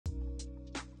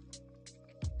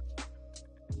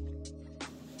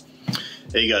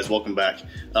Hey guys, welcome back.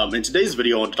 In today's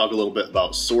video, I want to talk a little bit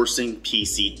about sourcing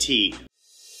PCT.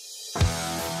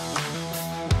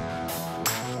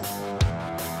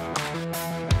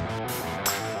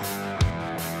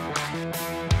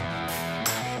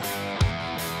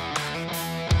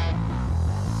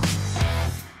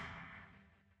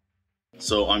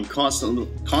 So I'm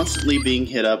constantly being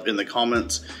hit up in the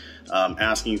comments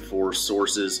asking for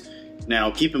sources.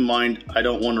 Now keep in mind, I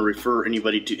don't want to refer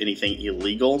anybody to anything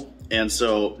illegal, and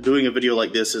so doing a video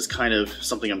like this is kind of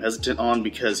something I'm hesitant on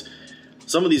because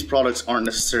some of these products aren't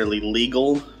necessarily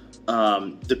legal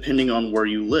depending on where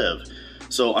you live.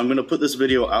 So I'm going to put this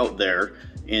video out there,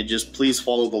 and just please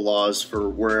follow the laws for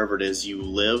wherever it is you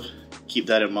live. Keep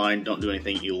that in mind, don't do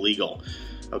anything illegal.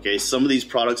 Okay, some of these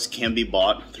products can be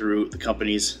bought through the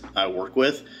companies I work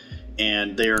with,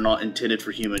 and they are not intended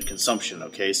for human consumption,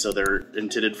 okay? So they're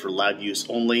intended for lab use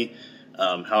only.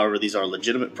 However, these are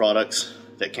legitimate products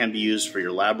that can be used for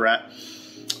your lab rat,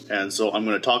 and so I'm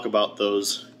going to talk about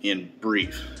those in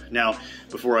brief. Now,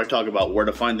 before I talk about where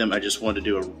to find them, I just wanted to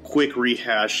do a quick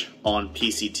rehash on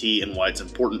PCT and why it's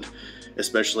important,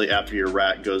 especially after your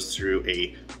rat goes through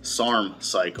a SARM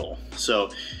cycle.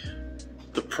 So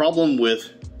the problem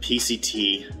with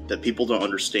PCT that people don't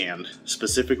understand,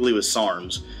 specifically with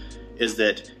SARMs, is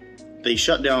that they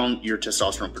shut down your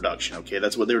testosterone production, okay?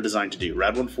 That's what they were designed to do.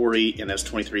 Rad140 and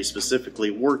S23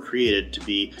 specifically were created to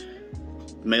be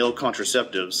male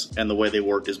contraceptives, and the way they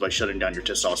work is by shutting down your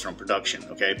testosterone production,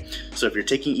 okay? So if you're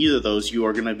taking either of those, you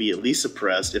are gonna be at least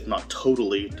suppressed, if not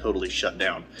totally shut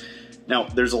down. Now,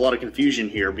 there's a lot of confusion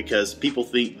here because people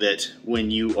think that when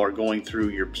you are going through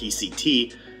your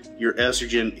PCT, your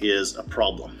estrogen is a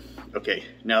problem. Okay,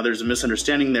 now there's a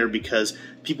misunderstanding there because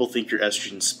people think your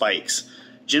estrogen spikes.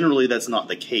 Generally, that's not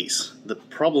the case. The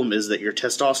problem is that your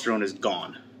testosterone is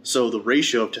gone. So the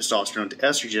ratio of testosterone to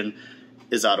estrogen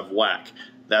is out of whack.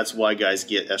 That's why guys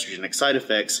get estrogenic side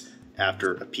effects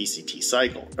after a PCT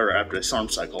cycle, or after a SARM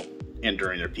cycle, and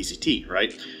during their PCT,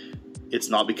 right? It's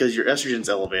not because your estrogen's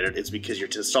elevated, it's because your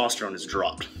testosterone is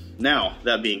dropped. Now,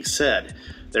 that being said,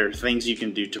 there are things you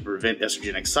can do to prevent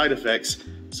estrogenic side effects,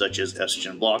 such as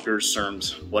estrogen blockers,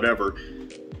 SARMs, whatever,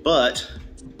 but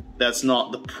that's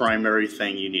not the primary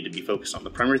thing you need to be focused on. The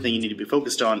primary thing you need to be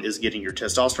focused on is getting your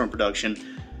testosterone production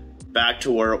back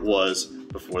to where it was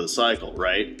before the cycle,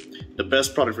 right? The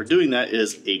best product for doing that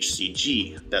is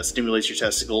HCG. That stimulates your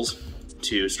testicles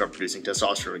to start producing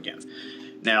testosterone again.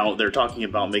 Now, they're talking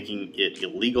about making it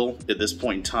illegal at this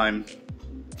point in time.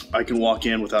 I can walk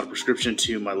in without a prescription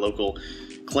to my local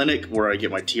clinic where I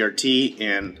get my TRT,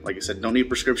 and like I said, don't need a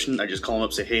prescription. I just call them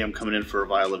up, say, hey, I'm coming in for a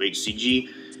vial of HCG,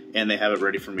 and they have it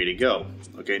ready for me to go.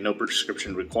 Okay, no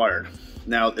prescription required.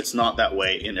 Now, it's not that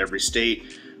way in every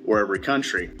state or every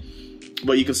country,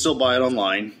 but you can still buy it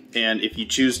online, and if you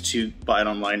choose to buy it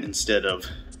online instead of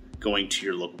going to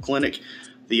your local clinic,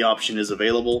 the option is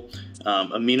available.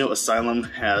 Amino Asylum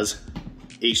has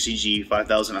HCG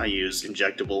 5000 IUs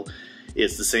injectable.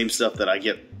 It's the same stuff that I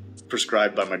get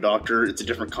prescribed by my doctor. It's a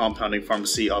different compounding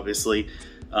pharmacy, obviously,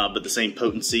 but the same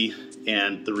potency,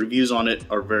 and the reviews on it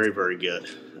are very good.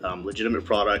 Legitimate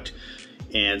product,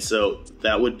 and so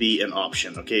that would be an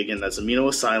option. Okay, again, that's Amino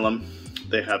Asylum.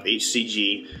 They have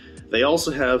HCG. They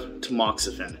also have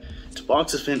tamoxifen.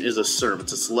 Tamoxifen is a SERM.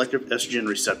 It's a selective estrogen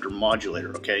receptor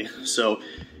modulator, okay? So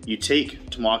you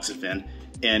take tamoxifen,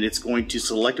 and it's going to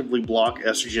selectively block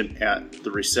estrogen at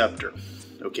the receptor,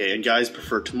 okay? And guys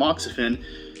prefer tamoxifen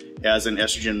as an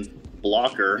estrogen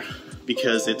blocker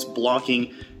because it's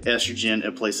blocking estrogen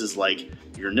at places like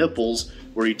your nipples,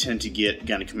 where you tend to get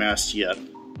gynecomastia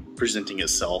presenting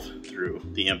itself through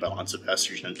the imbalance of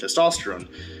estrogen and testosterone.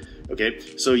 Okay,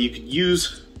 so you could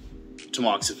use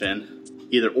tamoxifen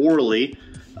either orally,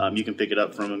 you can pick it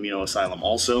up from Amino Asylum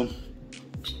also,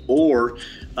 or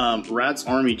Rat's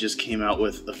Army just came out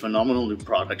with a phenomenal new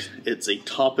product. It's a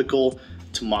topical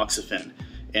tamoxifen,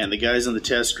 and the guys in the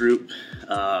test group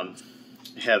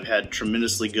have had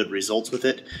tremendously good results with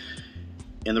it.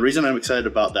 And the reason I'm excited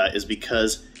about that is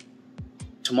because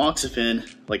tamoxifen,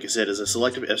 like I said, is a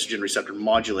selective estrogen receptor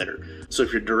modulator. So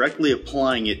if you're directly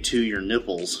applying it to your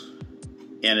nipples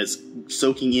and it's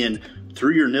soaking in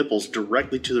through your nipples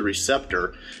directly to the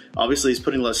receptor, obviously it's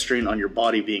putting less strain on your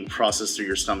body being processed through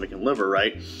your stomach and liver,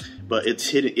 right? But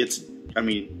it's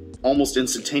almost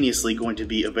instantaneously going to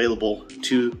be available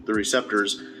to the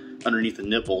receptors underneath the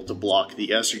nipple to block the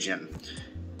estrogen.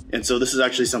 And so this is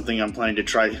actually something I'm planning to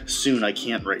try soon. I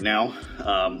can't right now.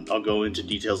 I'll go into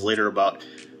details later about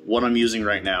what I'm using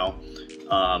right now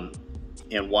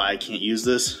and why I can't use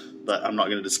this, but I'm not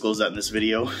going to disclose that in this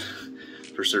video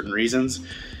for certain reasons.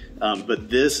 But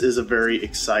this is a very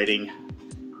exciting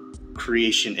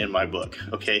creation in my book,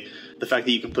 okay? The fact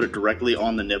that you can put it directly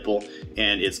on the nipple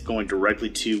and it's going directly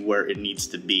to where it needs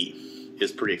to be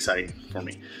is pretty exciting for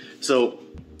me. So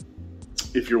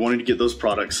if you're wanting to get those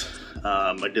products,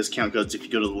 my discount codes, if you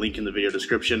go to the link in the video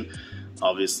description,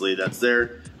 obviously that's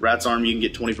there. Rat's Arm, you can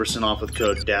get 20% off with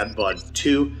code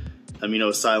DADBOD2. Amino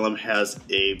Asylum has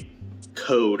a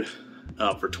code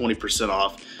for 20%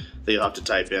 off that you'll have to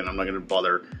type in. I'm not going to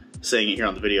bother saying it here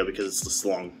on the video because it's this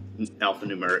long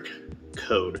alphanumeric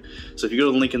code. So if you go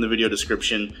to the link in the video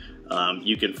description,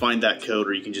 you can find that code,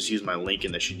 or you can just use my link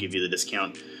and that should give you the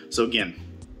discount. So again,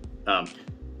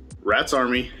 Rat's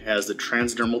Army has the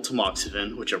transdermal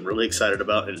tamoxifen, which I'm really excited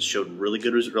about, and it showed really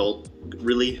good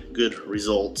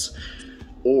results.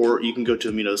 Or you can go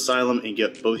to Amino Asylum and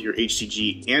get both your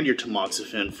HCG and your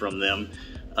tamoxifen from them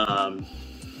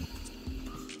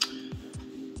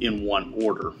in one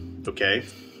order, okay?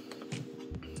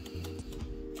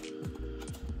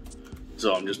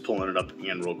 So I'm just pulling it up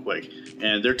again real quick.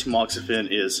 And their tamoxifen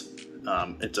is,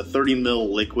 it's a 30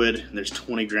 ml liquid, and there's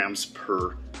 20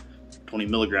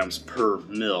 milligrams per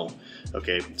mil.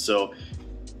 Okay, so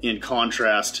in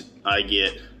contrast, I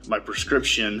get my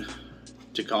prescription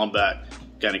to combat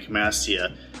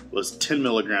gynecomastia was 10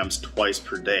 milligrams twice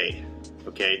per day.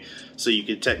 Okay, so you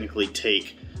could technically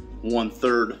take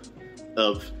 1/3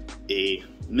 of a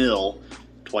mil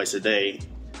twice a day,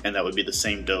 and that would be the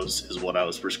same dose as what I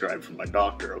was prescribed from my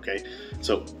doctor. Okay,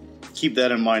 so keep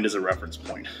that in mind as a reference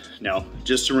point. Now,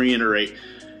 just to reiterate,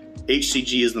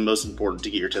 HCG is the most important to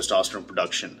get your testosterone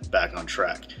production back on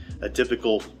track. A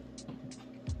typical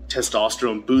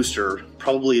testosterone booster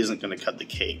probably isn't going to cut the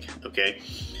cake, okay?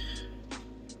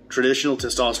 Traditional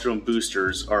testosterone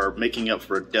boosters are making up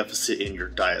for a deficit in your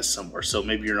diet somewhere. So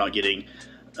maybe you're not getting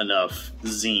enough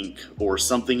zinc or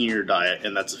something in your diet,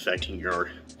 and that's affecting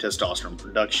your testosterone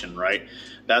production, right?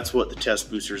 That's what the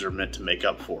test boosters are meant to make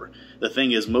up for. The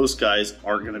thing is, most guys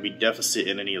aren't going to be deficit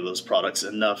in any of those products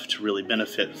enough to really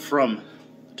benefit from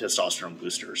the testosterone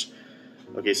boosters.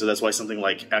 Okay, so that's why something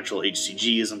like actual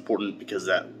HCG is important, because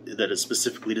that is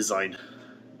specifically designed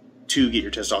to get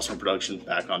your testosterone production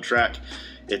back on track.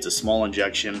 It's a small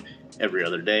injection every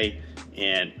other day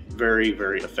and very,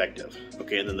 very effective.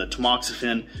 Okay, and then the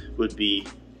tamoxifen would be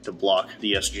to block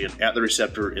the estrogen at the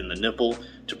receptor in the nipple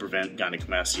to prevent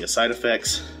gynecomastia side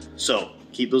effects. So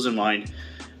keep those in mind.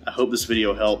 I hope this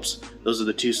video helps. Those are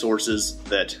the two sources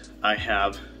that I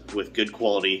have with good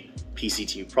quality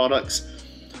PCT products.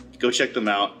 Go check them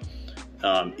out.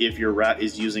 If your rat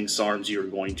is using SARMs, you're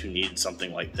going to need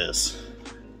something like this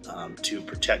to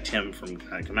protect him from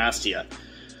gynecomastia.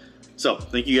 So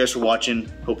thank you guys for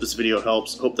watching. Hope this video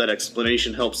helps. Hope that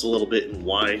explanation helps a little bit in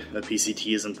why a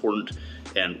PCT is important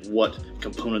and what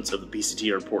components of the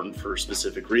PCT are important for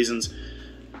specific reasons.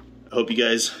 I hope you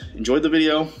guys enjoyed the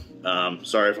video.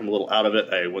 Sorry if I'm a little out of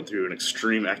it. I went through an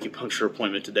extreme acupuncture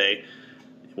appointment today.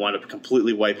 It wound up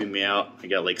completely wiping me out. I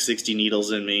got like 60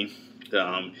 needles in me.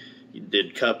 He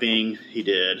did cupping, he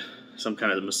did some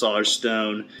kind of massage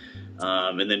stone,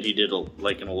 and then he did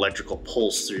like an electrical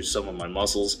pulse through some of my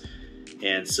muscles.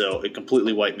 And so it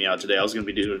completely wiped me out today. I was going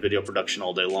to be doing video production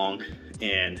all day long,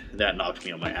 and that knocked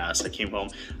me on my ass. I came home.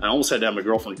 I almost had to have my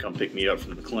girlfriend come pick me up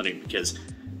from the clinic because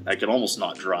I could almost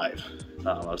not drive.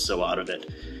 I was so out of it.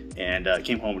 And I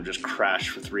came home and just crashed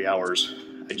for 3 hours.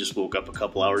 I just woke up a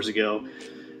couple hours ago,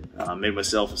 made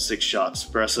myself a 6-shot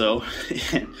espresso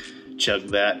and chugged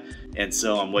that. And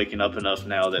so I'm waking up enough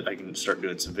now that I can start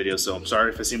doing some videos. So I'm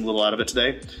sorry if I seem a little out of it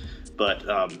today, but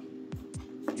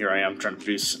here I am trying to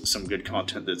produce some good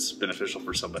content that's beneficial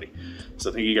for somebody.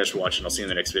 So thank you guys for watching. I'll see you in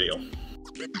the next video.